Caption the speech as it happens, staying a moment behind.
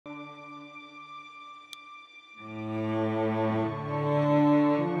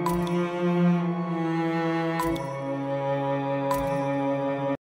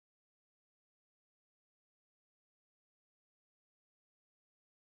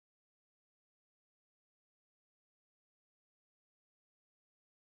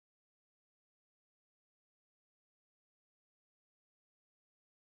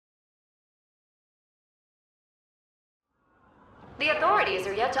The authorities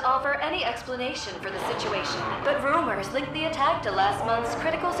are yet to offer any explanation for the situation, but rumors link the attack to last month's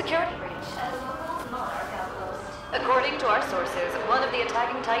critical security breach at a local Monarch outpost. According to our sources, one of the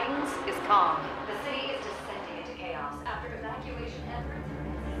attacking titans is Kong. The city is descending into chaos after evacuation efforts.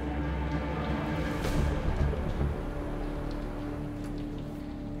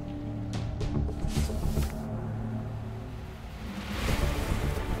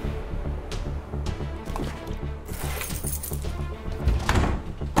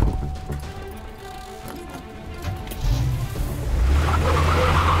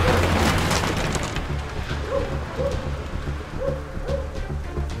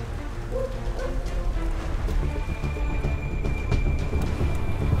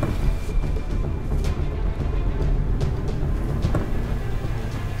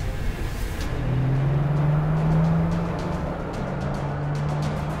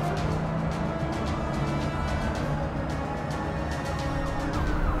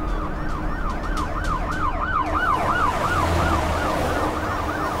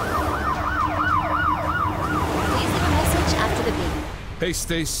 Hey,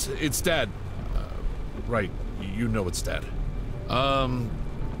 Stace, it's Dad. Right, you know it's Dad.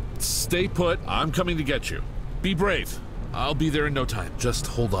 Stay put. I'm coming to get you. Be brave. I'll be there in no time. Just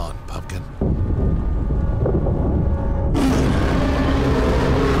hold on, Pumpkin.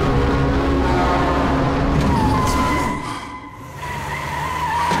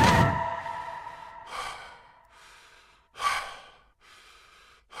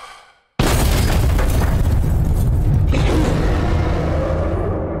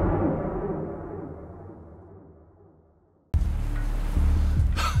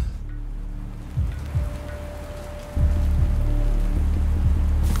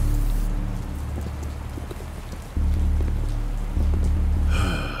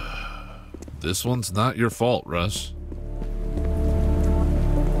 This one's not your fault, Russ.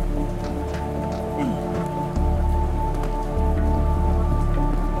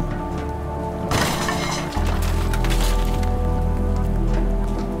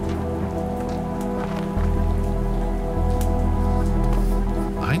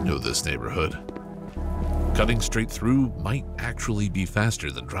 I know this neighborhood. Cutting straight through might actually be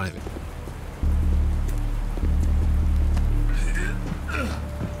faster than driving.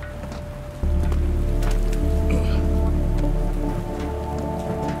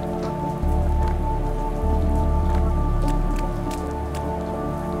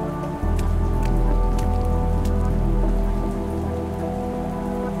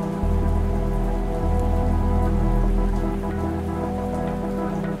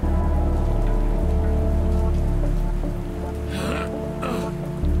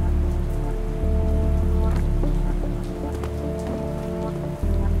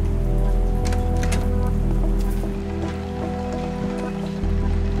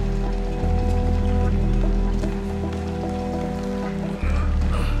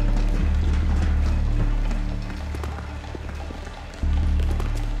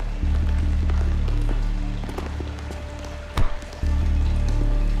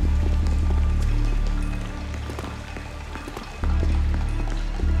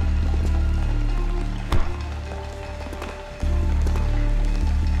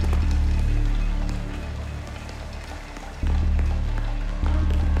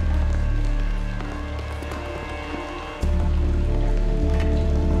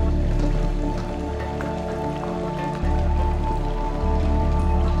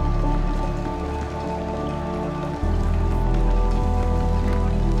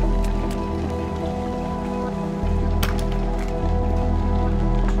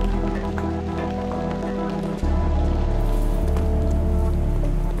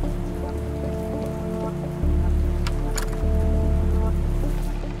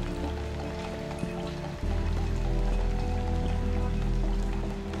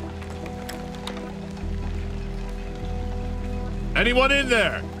 Anyone in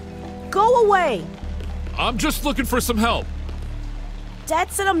there? Go away! I'm just looking for some help.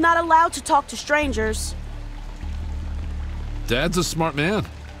 Dad said I'm not allowed to talk to strangers. Dad's a smart man.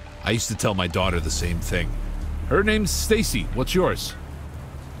 I used to tell my daughter the same thing. Her name's Stacy. What's yours?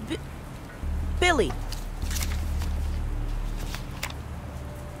 Billy.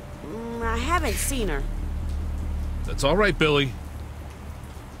 I haven't seen her. That's all right, Billy.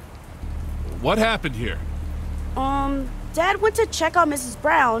 What happened here? Dad went to check on Mrs.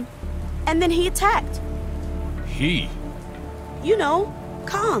 Brown, and then he attacked. He? You know,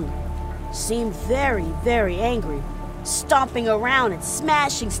 Kong. Seemed very, very angry. Stomping around and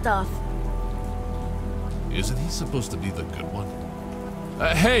smashing stuff. Isn't he supposed to be the good one?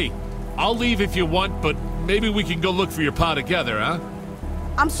 Hey, I'll leave if you want, but maybe we can go look for your pa together, huh?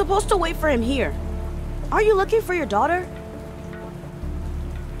 I'm supposed to wait for him here. Are you looking for your daughter?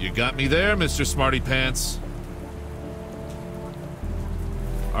 You got me there, Mr. Smarty Pants.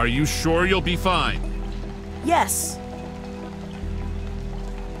 Are you sure you'll be fine? Yes.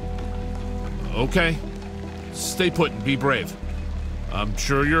 Okay. Stay put and be brave. I'm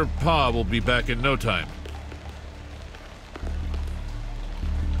sure your pa will be back in no time.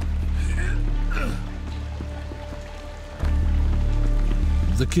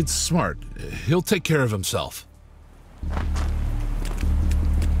 The kid's smart. He'll take care of himself.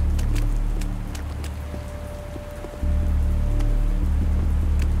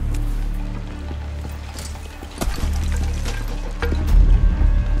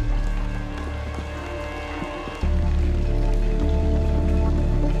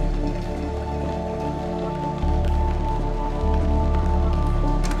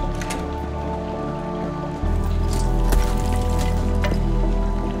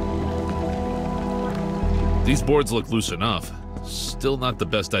 These boards look loose enough. Still not the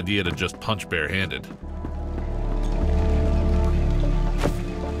best idea to just punch barehanded.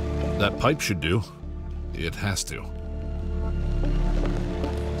 That pipe should do. It has to.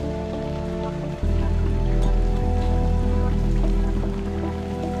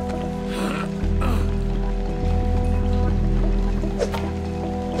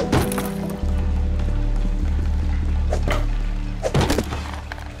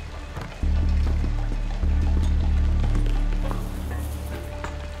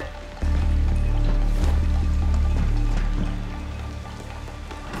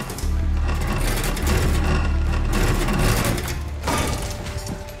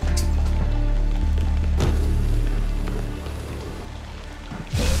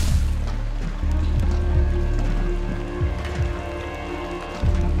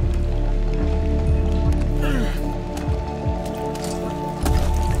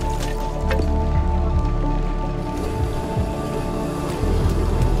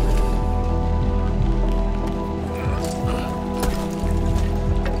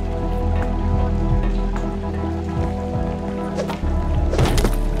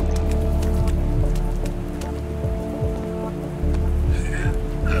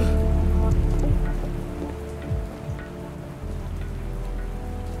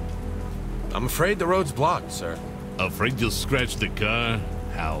 I'm afraid the road's blocked, sir. Afraid you'll scratch the car?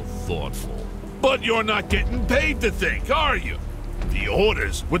 How thoughtful. But you're not getting paid to think, are you? The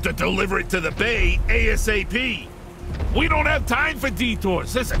orders were to deliver it to the bay ASAP. We don't have time for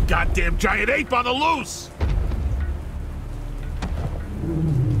detours. There's a goddamn giant ape on the loose.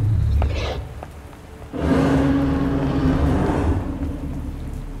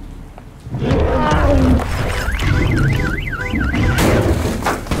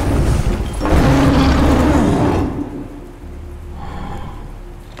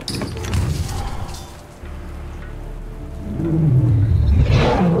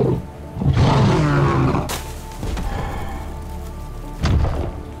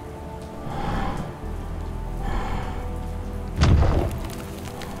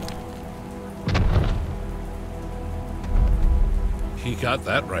 He got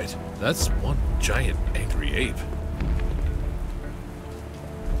that right. That's one giant angry ape.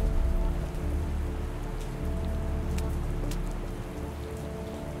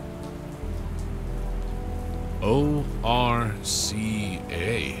 O-R-C-A.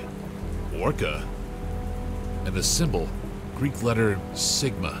 Orca. And the symbol, Greek letter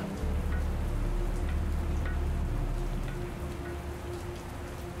sigma.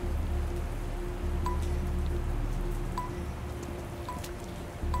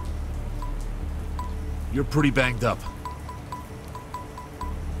 You're pretty banged up.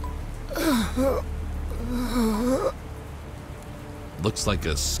 Looks like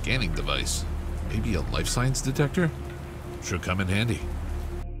a scanning device. Maybe a life science detector? Should come in handy.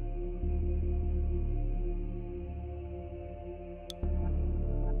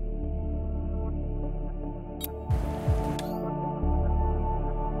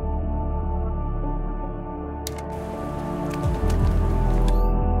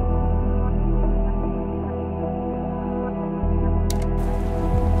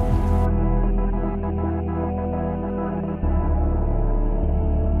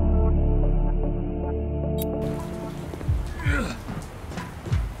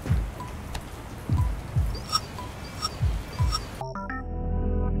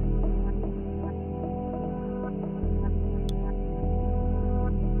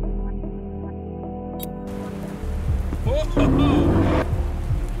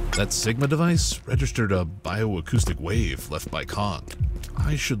 That Sigma device registered a bioacoustic wave left by Kong.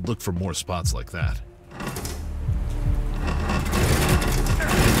 I should look for more spots like that.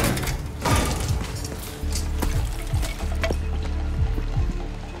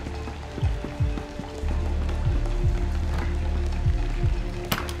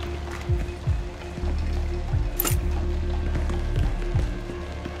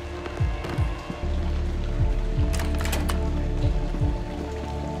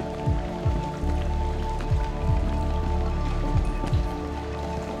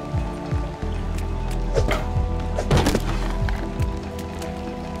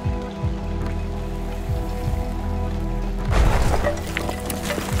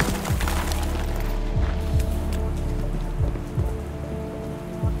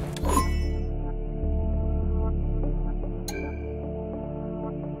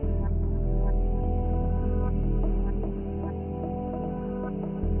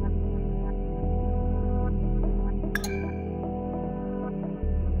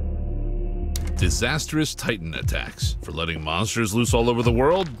 Disastrous Titan attacks. For letting monsters loose all over the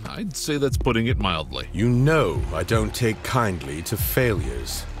world, I'd say that's putting it mildly. You know I don't take kindly to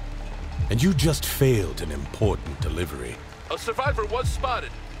failures. And you just failed an important delivery. A survivor was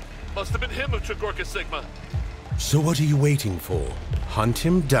spotted. Must have been him who took Orca Sigma. So what are you waiting for? Hunt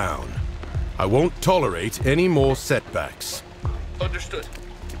him down. I won't tolerate any more setbacks. Understood.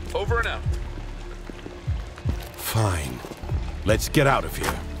 Over and out. Fine. Let's get out of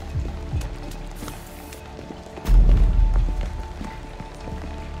here.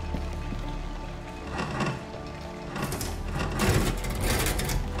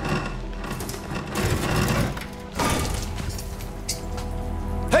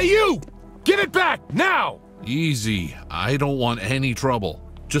 Hey, you! Give it back, now! Easy. I don't want any trouble.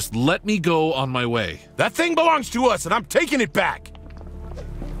 Just let me go on my way. That thing belongs to us, and I'm taking it back!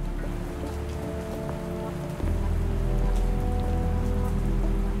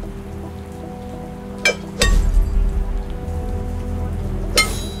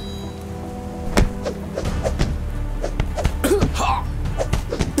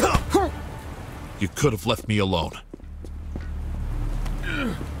 You could have left me alone.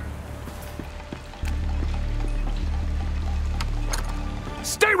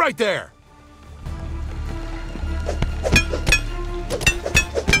 Stay right there!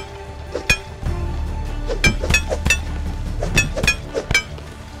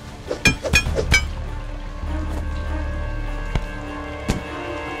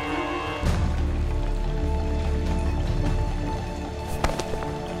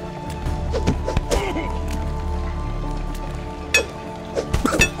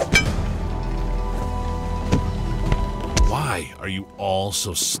 Why are you all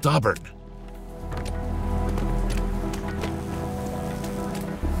so stubborn?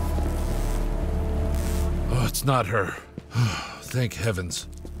 Oh, it's not her. Thank heavens.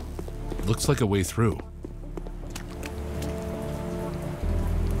 Looks like a way through.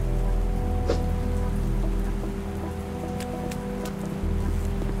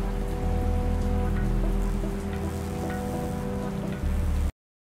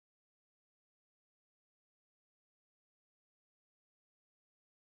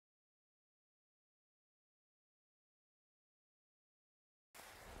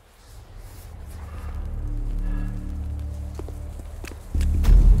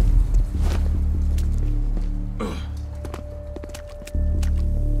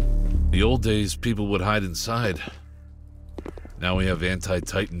 The old days, people would hide inside. Now we have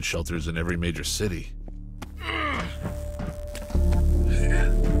anti-Titan shelters in every major city.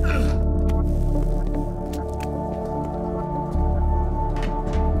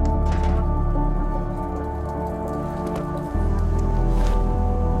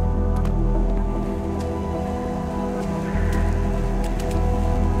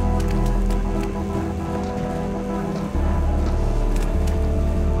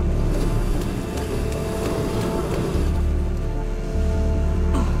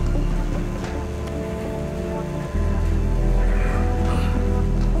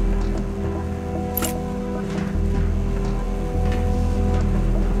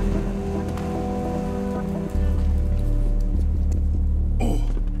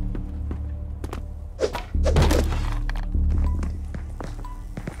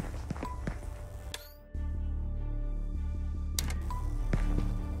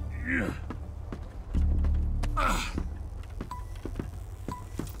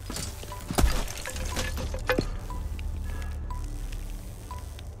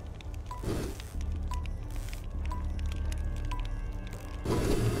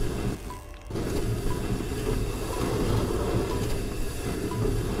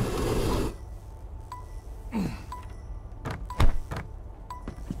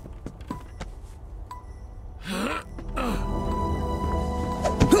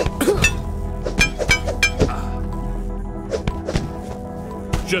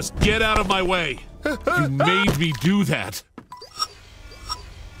 Just get out of my way. You made me do that.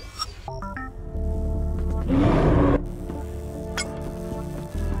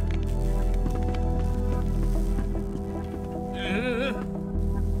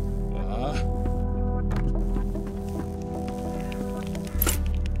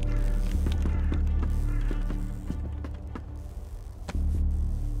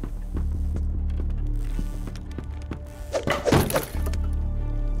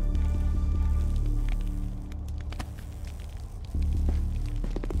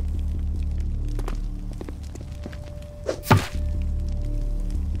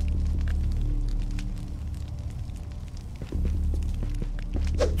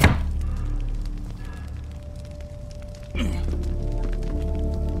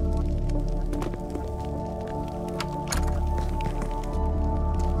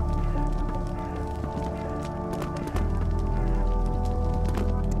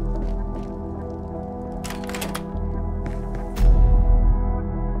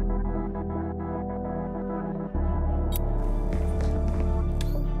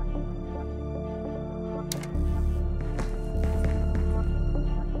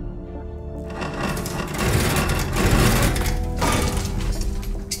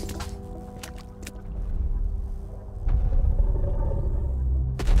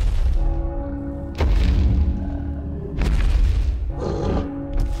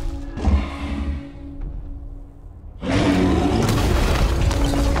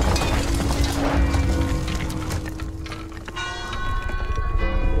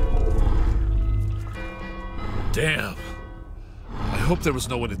 Damn. I hope there was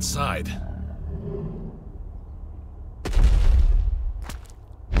no one inside.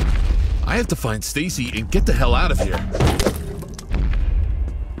 I have to find Stacy and get the hell out of here.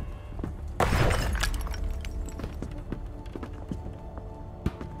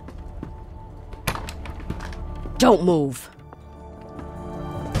 Don't move.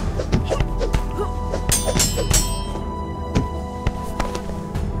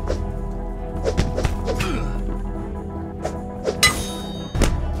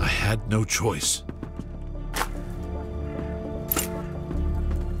 I had no choice.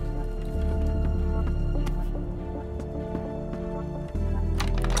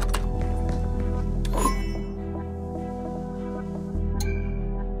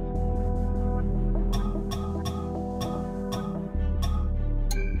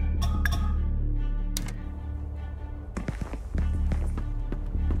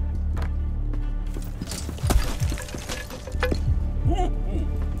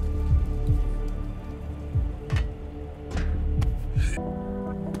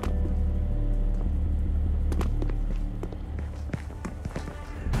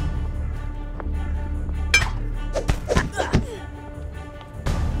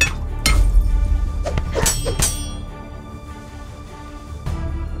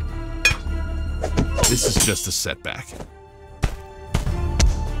 This is just a setback.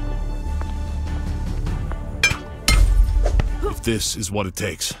 If this is what it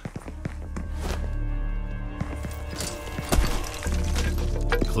takes.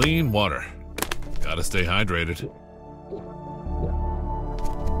 Clean water. Gotta stay hydrated.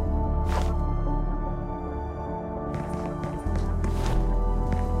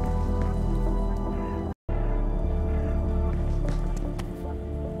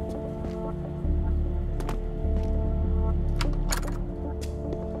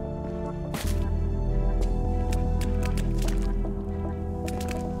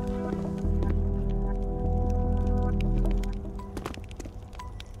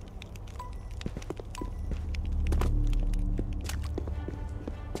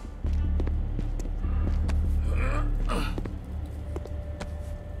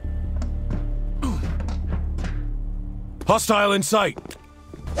 Hostile in sight!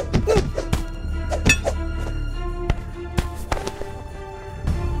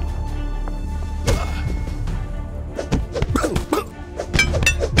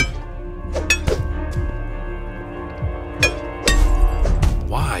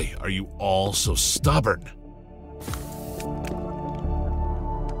 Why are you all so stubborn?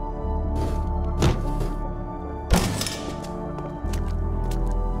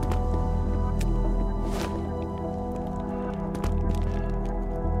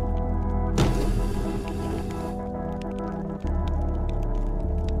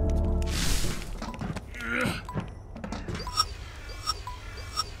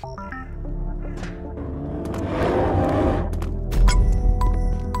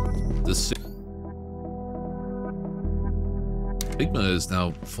 Sigma is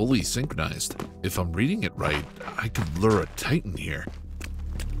now fully synchronized. If I'm reading it right, I could lure a Titan here.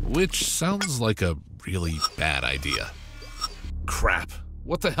 Which sounds like a really bad idea. Crap.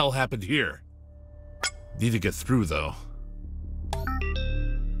 What the hell happened here? Need to get through, though.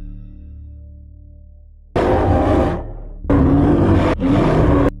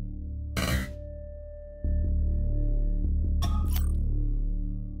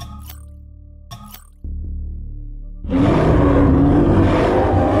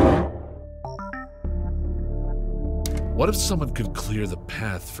 What if someone could clear the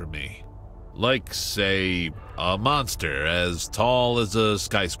path for me? Like, say, a monster as tall as a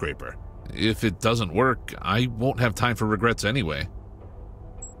skyscraper. If it doesn't work, I won't have time for regrets anyway.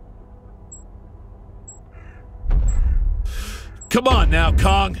 Come on now,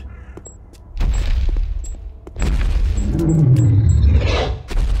 Kong!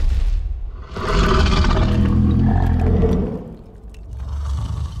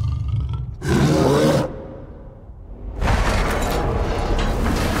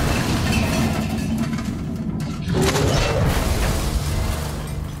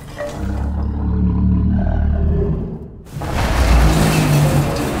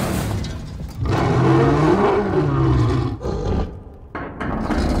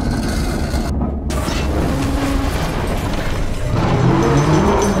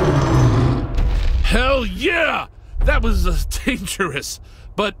 Hell yeah! That was dangerous,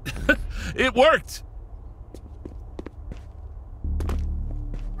 but it worked!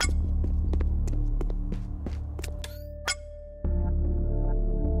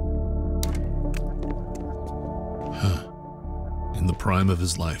 In the prime of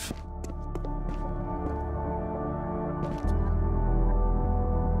his life.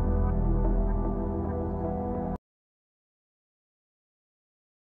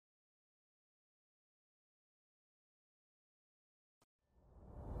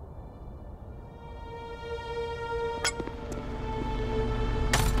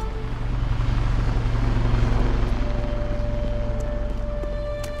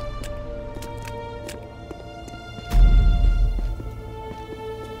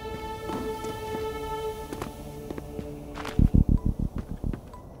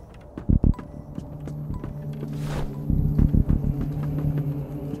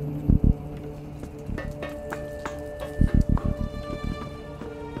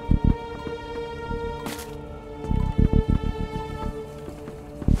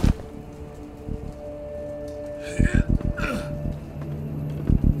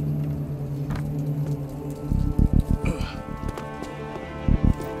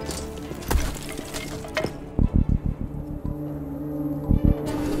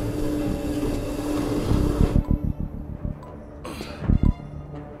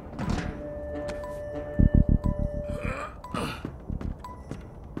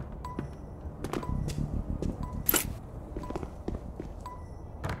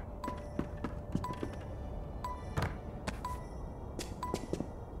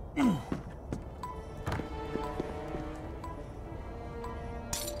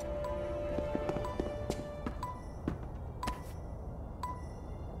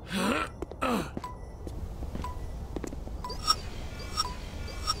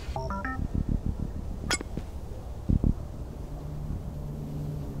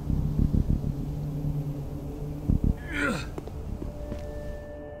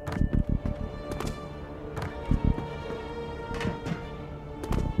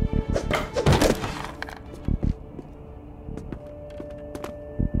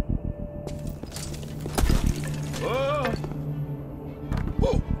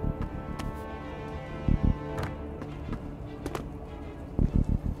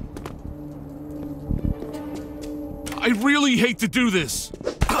 really hate to do this.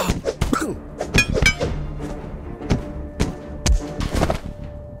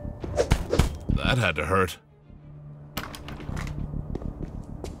 That had to hurt.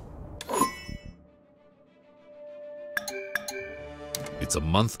 It's a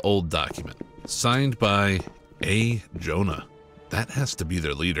month-old document, signed by A. Jonah. That has to be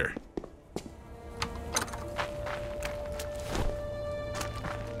their leader.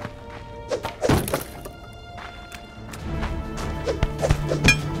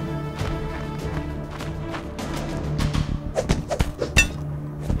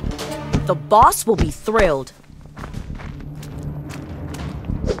 The boss will be thrilled.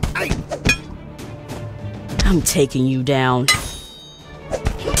 I'm taking you down.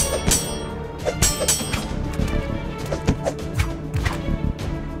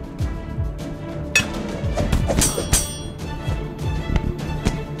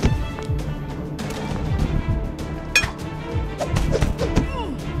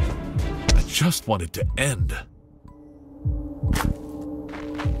 I just want it to end.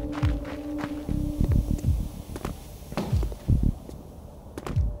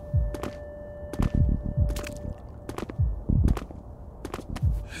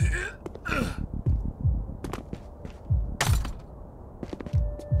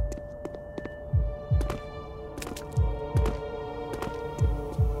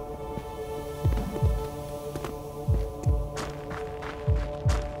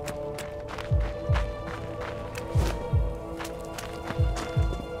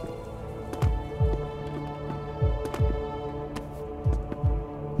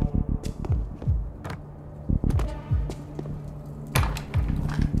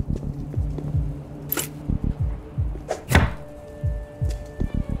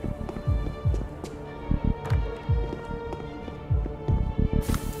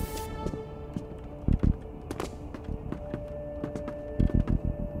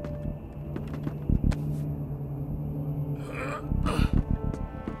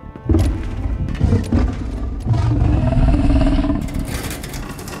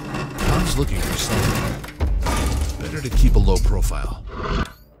 Looking for something. Better to keep a low profile.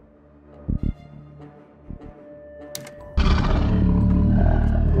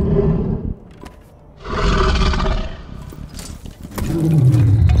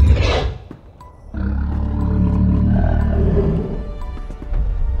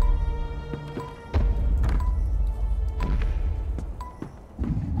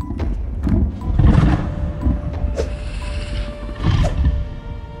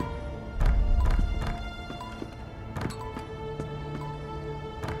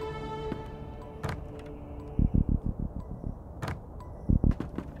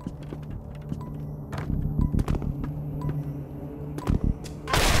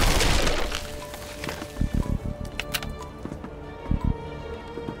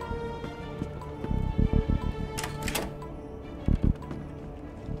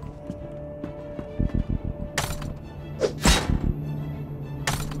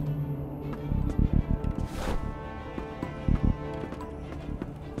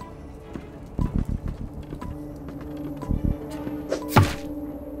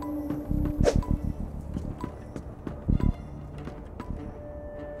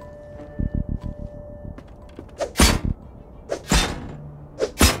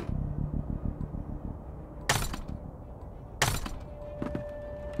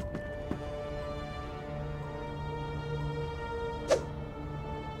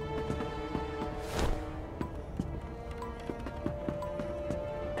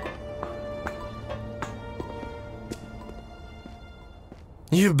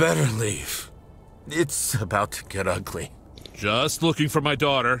 You better leave. It's about to get ugly. Just looking for my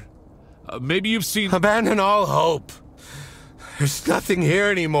daughter. Maybe you've seen... Abandon all hope. There's nothing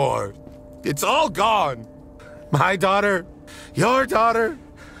here anymore. It's all gone. My daughter, your daughter,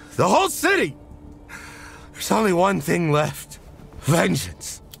 the whole city. There's only one thing left.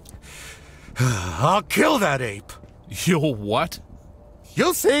 Vengeance. I'll kill that ape. You'll what?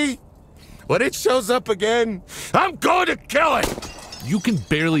 You'll see. When it shows up again, I'm going to kill it. You can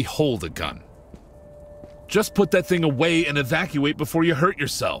barely hold a gun. Just put that thing away and evacuate before you hurt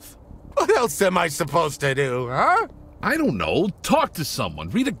yourself. What else am I supposed to do, huh? I don't know. Talk to someone.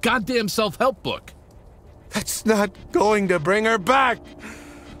 Read a goddamn self-help book. That's not going to bring her back.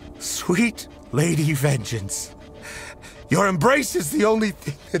 Sweet Lady Vengeance. Your embrace is the only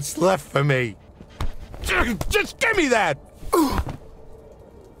thing that's left for me. Just give me that!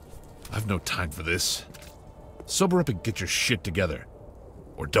 I've no time for this. Sober up and get your shit together.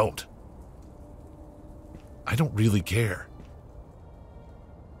 Or don't. I don't really care.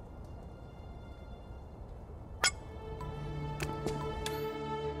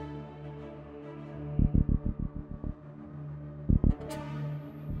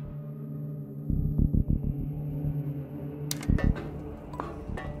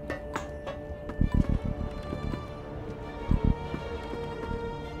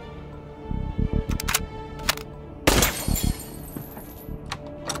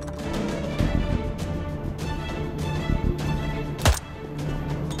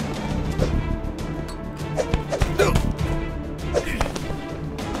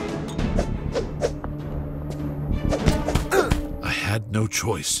 no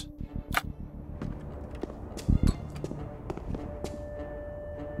choice.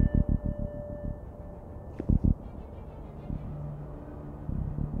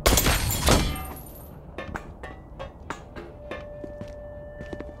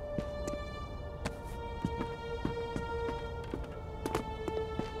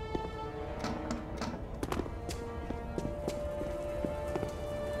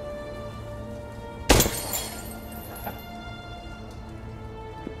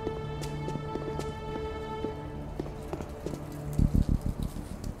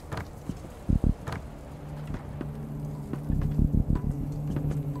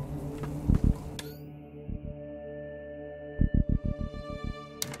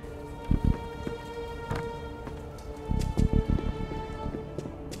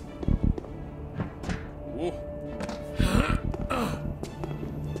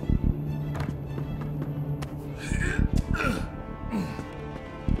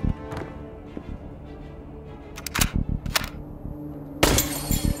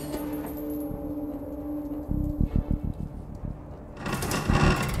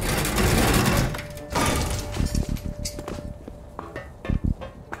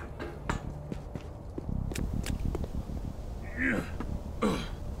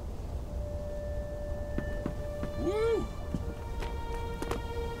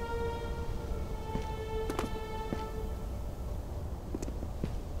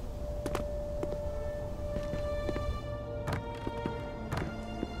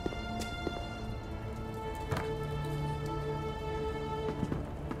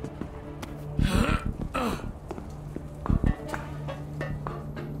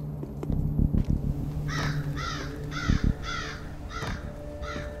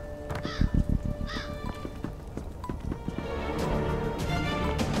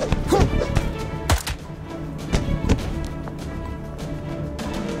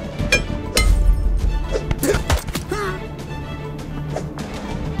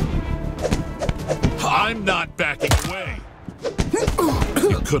 I'm not backing away.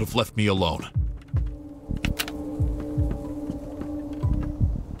 You could have left me alone.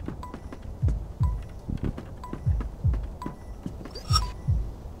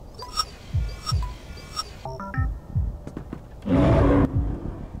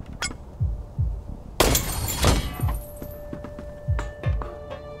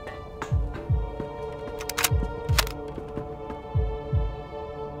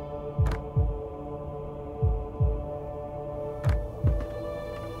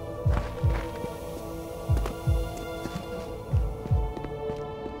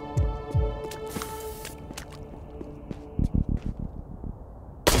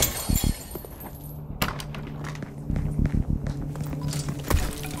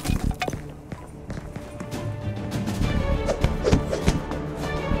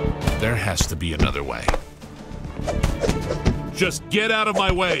 There has to be another way. Just get out of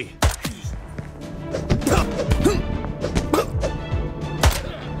my way!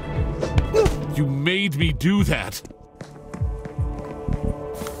 You made me do that!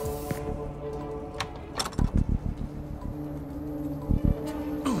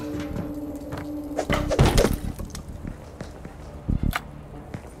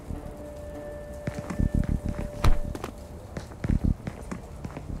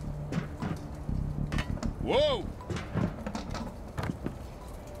 Whoa!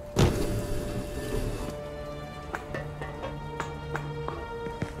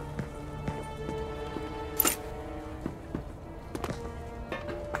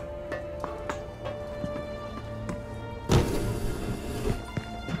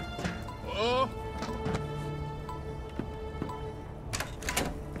 Oh!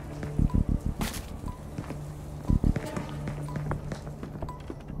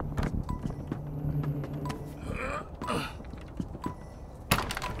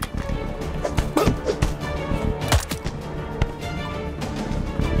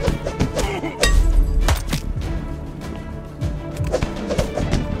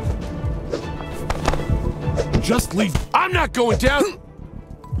 Just leave. I'm not going down!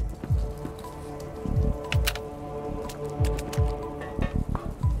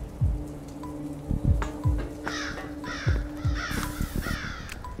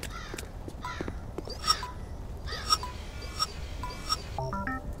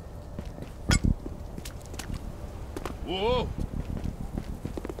 Whoa!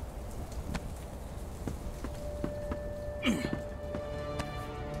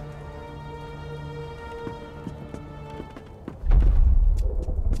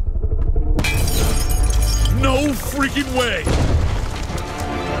 No freaking way!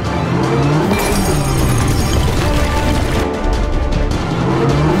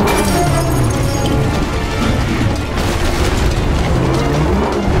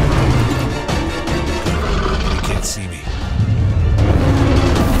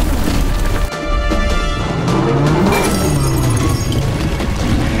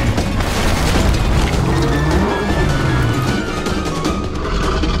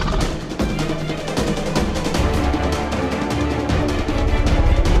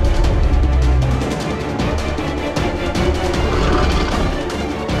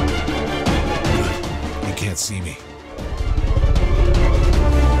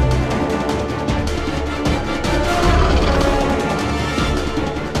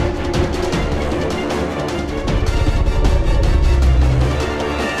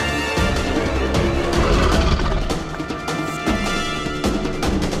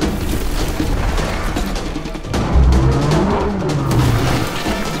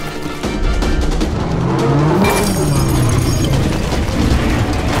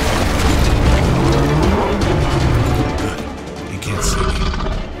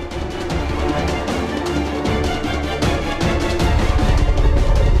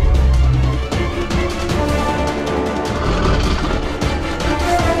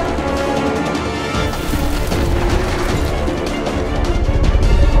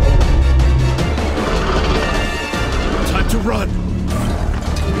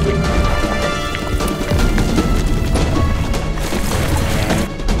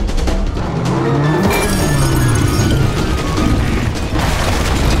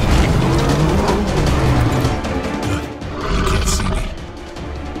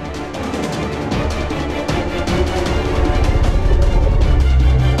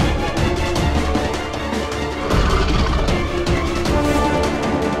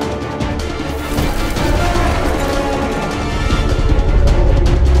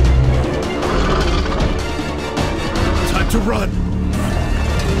 to run.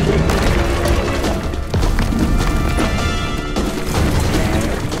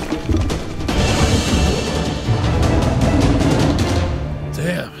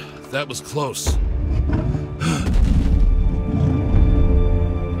 Damn, that was close.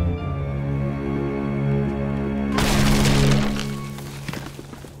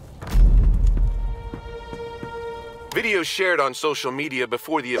 Videos shared on social media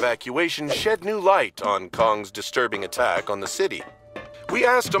before the evacuation shed new light on Kong's disturbing attack on the city. We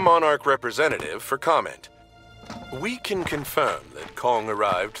asked a Monarch representative for comment. We can confirm that Kong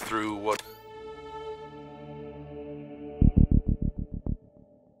arrived through what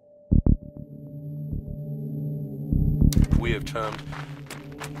we have termed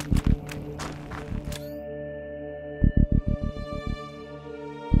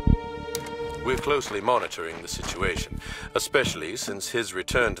We're closely monitoring the situation, especially since his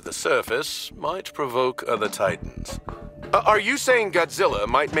return to the surface might provoke other Titans. Are you saying Godzilla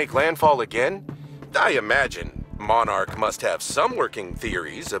might make landfall again? I imagine Monarch must have some working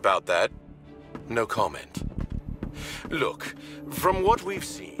theories about that. No comment. Look, from what we've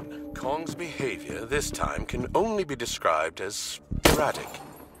seen, Kong's behavior this time can only be described as erratic.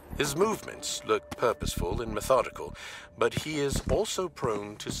 His movements look purposeful and methodical, but he is also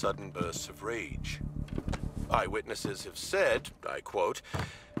prone to sudden bursts of rage. Eyewitnesses have said, I quote,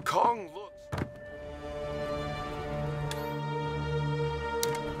 Kong looks...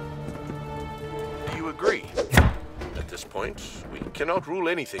 Do you agree? At this point, we cannot rule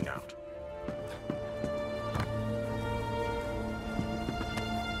anything out.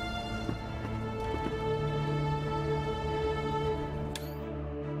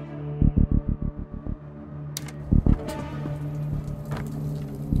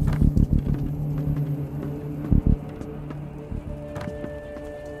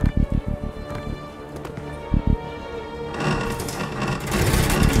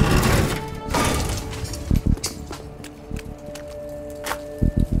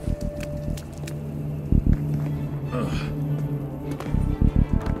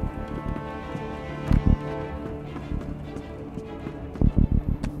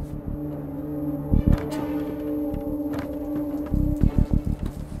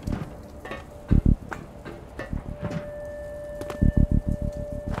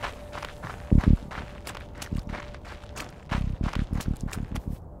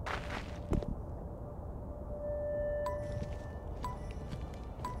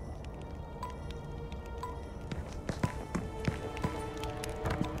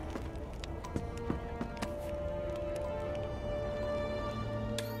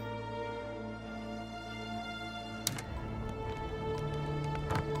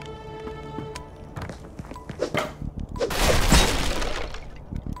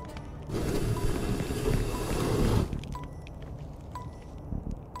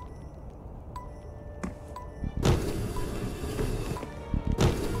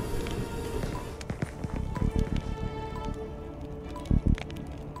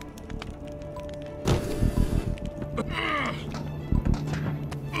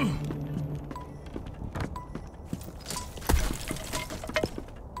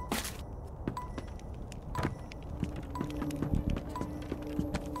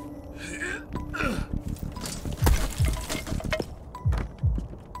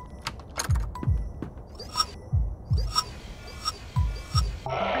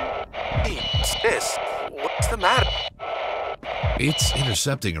 What's the matter? It's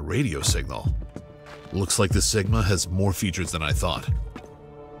intercepting a radio signal. Looks like the Sigma has more features than I thought.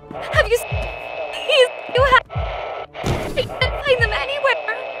 Have you you have... I can't find them anywhere.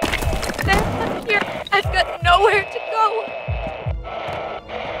 They're not here. I've got nowhere to go.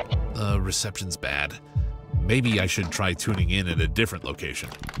 Reception's bad. Maybe I should try tuning in at a different location.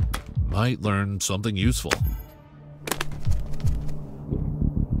 Might learn something useful.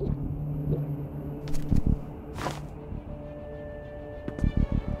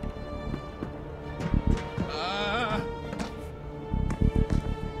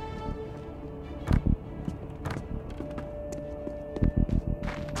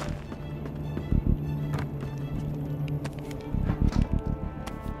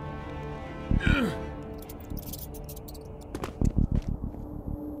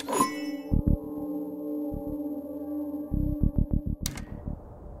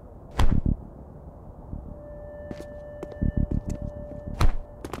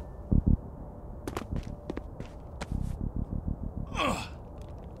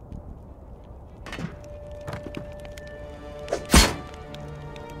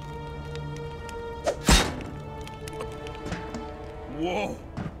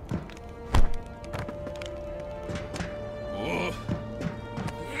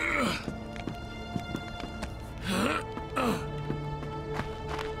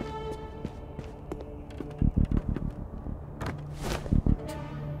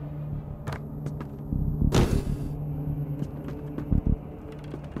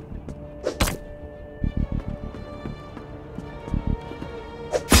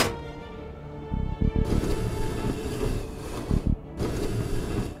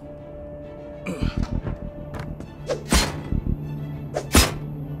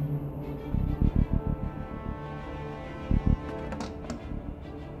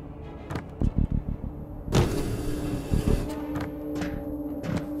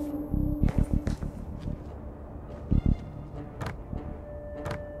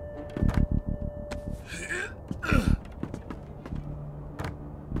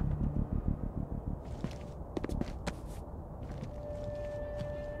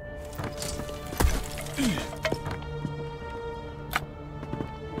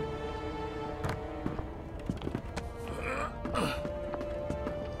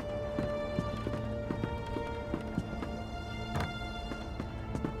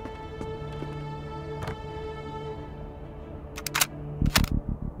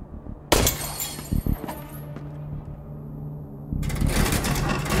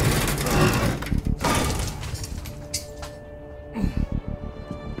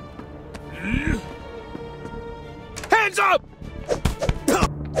 Hands up!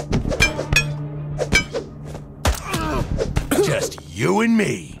 Just you and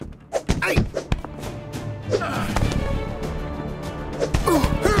me. Hey.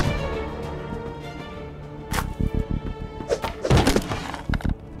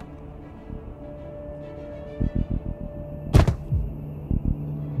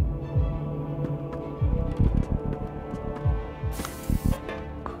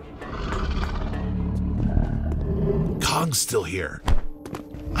 Kong's still here.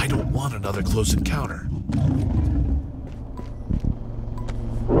 I don't want another close encounter.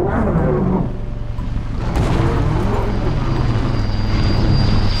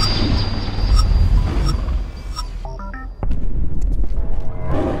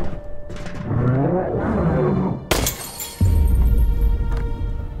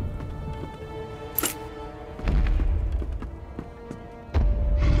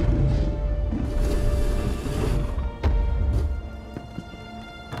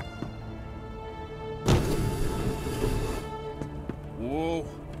 Whoa.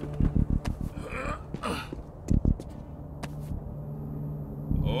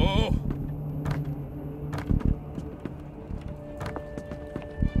 Oh.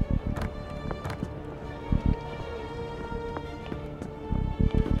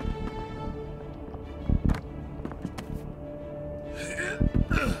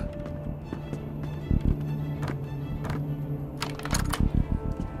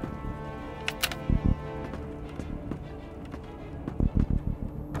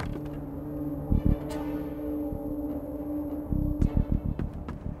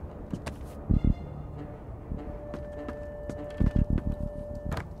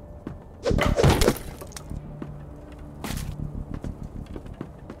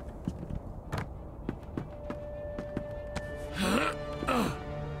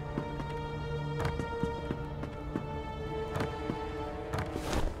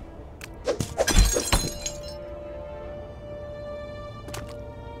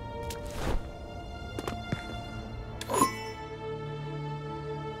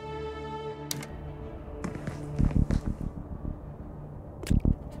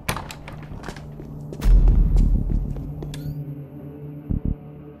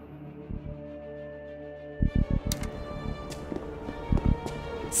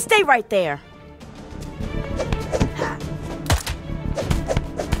 Stay right there.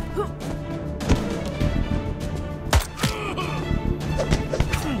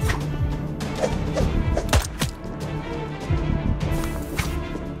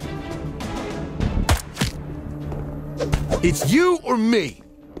 It's you or me.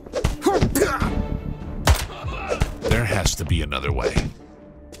 There has to be another way.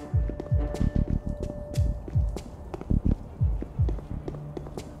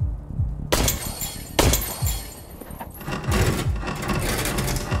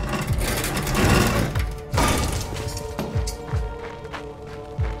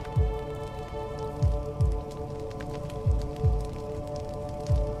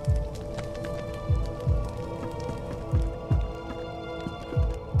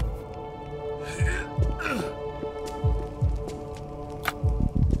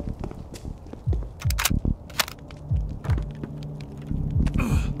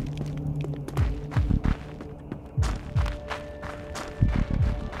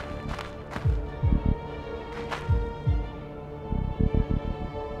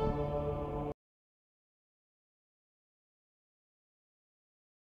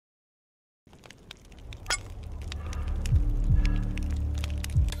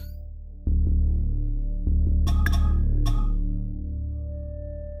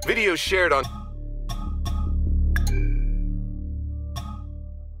 Video shared on...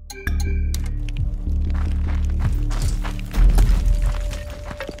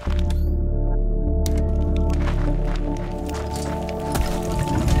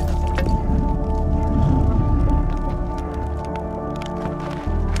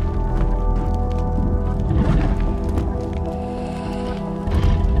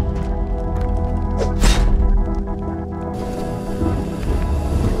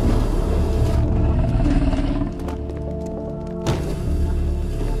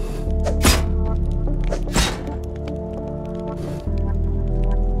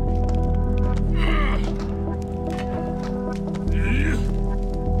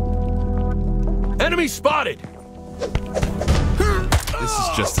 Enemy spotted! This is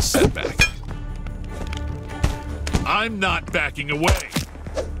just a setback. I'm not backing away.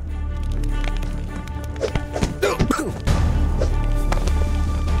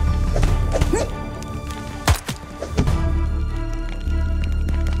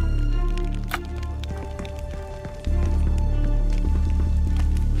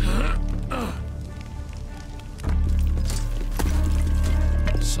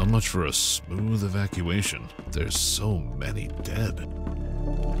 for a smooth evacuation. There's so many dead.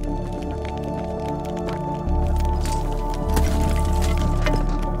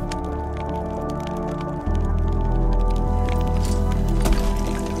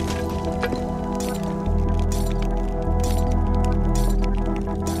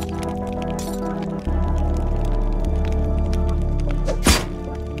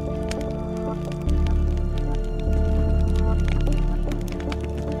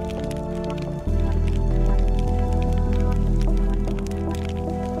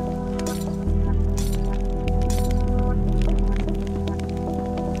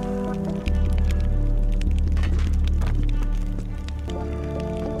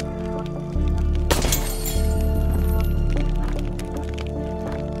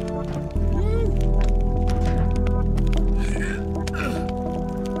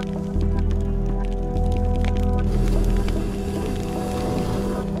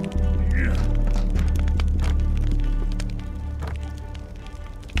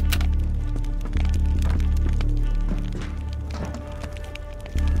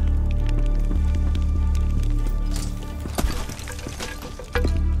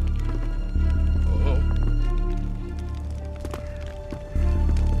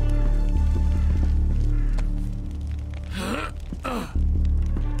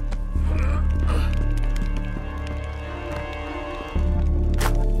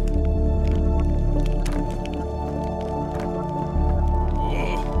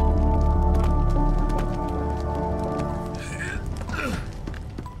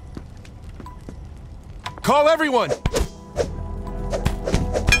 Call everyone!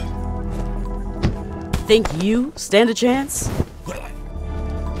 Think you stand a chance?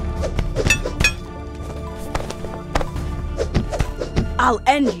 I'll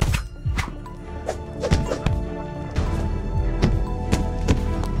end you.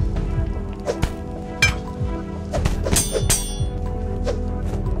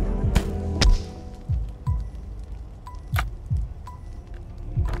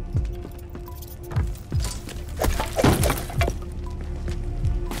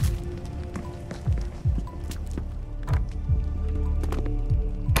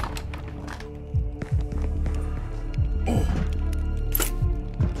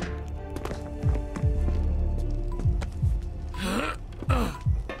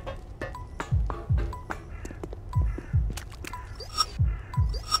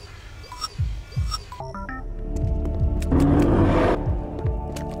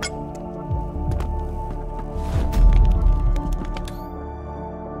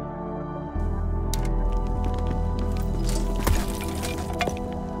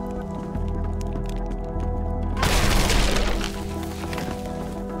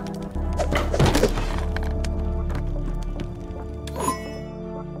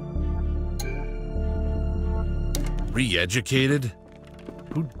 Re-educated?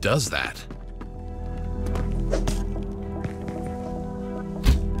 Who does that?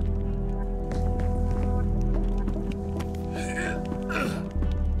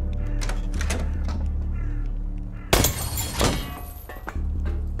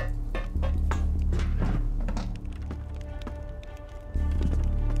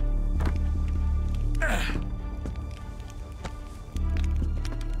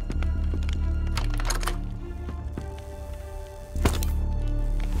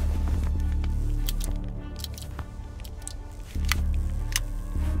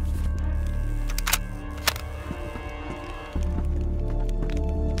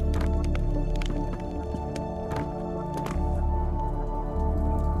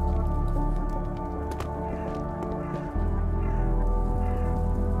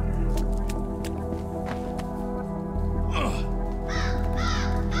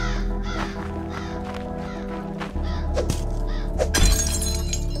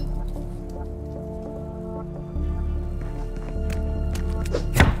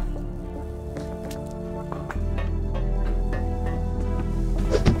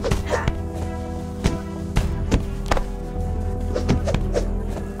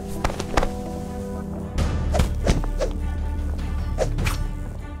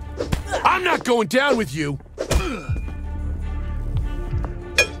 I'm not going down with you!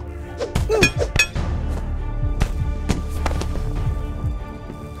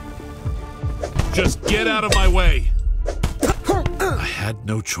 Just get out of my way! I had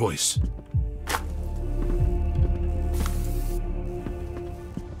no choice.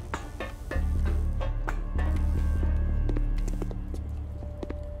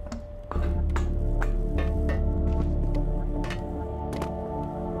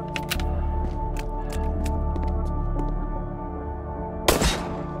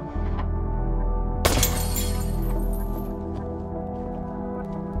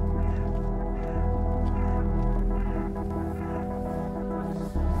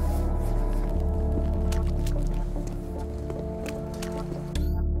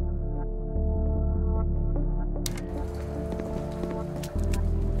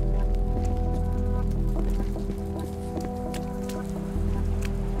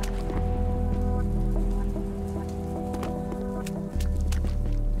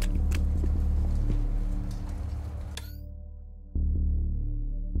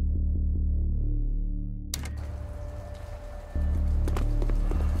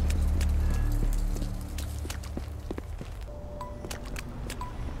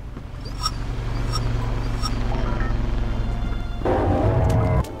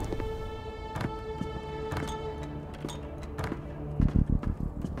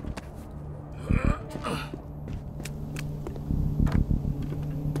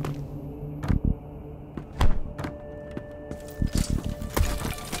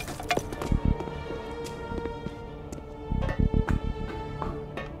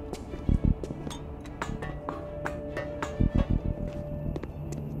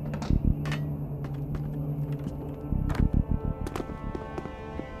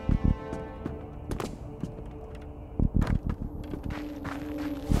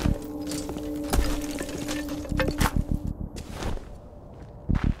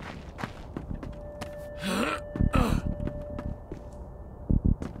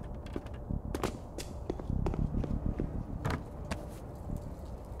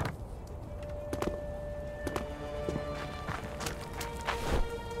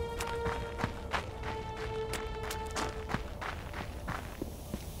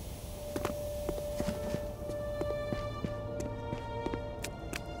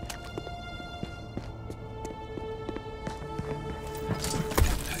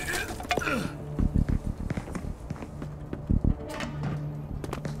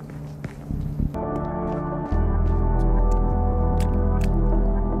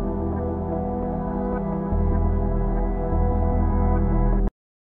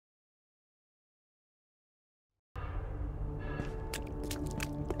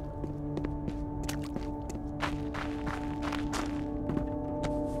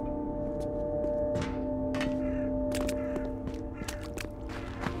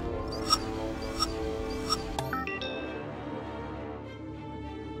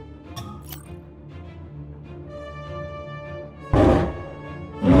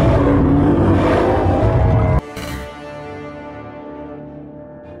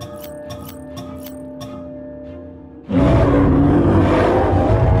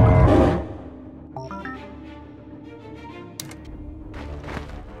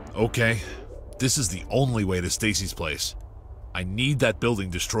 Okay, this is the only way to Stacy's place. I need that building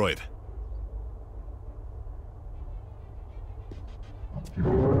destroyed.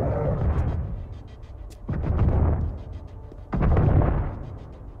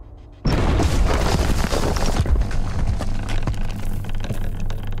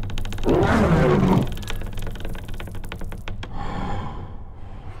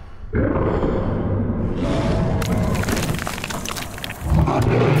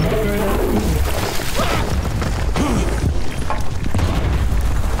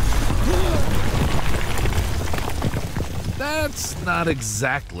 That's not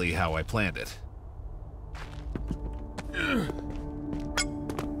exactly how I planned it.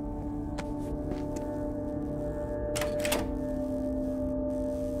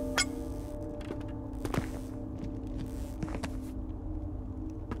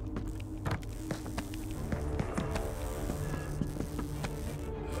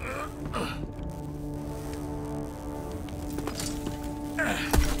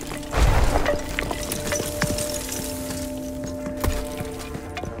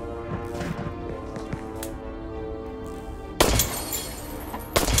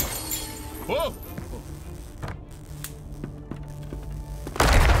 Whoa!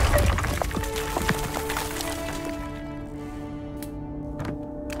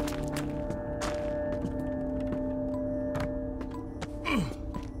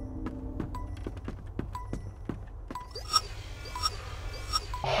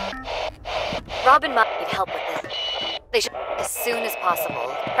 Robin might need help with this. They should as soon as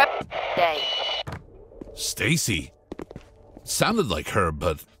possible. Prep day. Stacy? Sounded like her,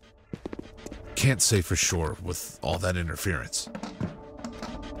 but can't say for sure with all that interference.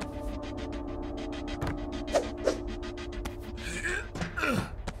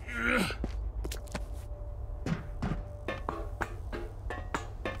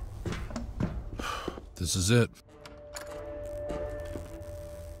 This is it.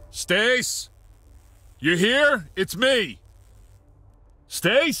 Stace? You here? It's me.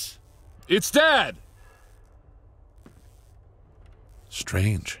 Stace? It's Dad.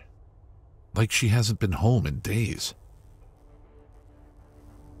 Strange. Like she hasn't been home in days.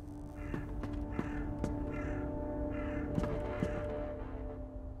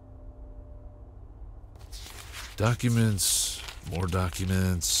 Documents, more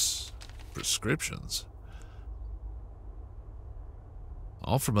documents, prescriptions.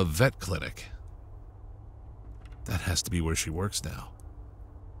 All from a vet clinic. That has to be where she works now.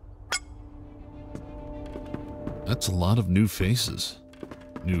 That's a lot of new faces.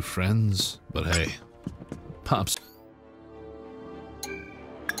 New friends, but hey, Pop's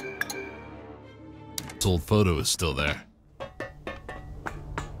old photo is still there.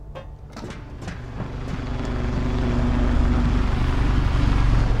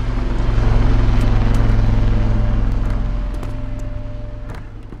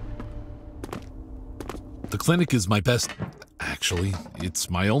 The clinic is my best. Actually, it's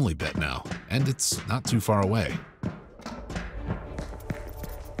my only bet now, and it's not too far away.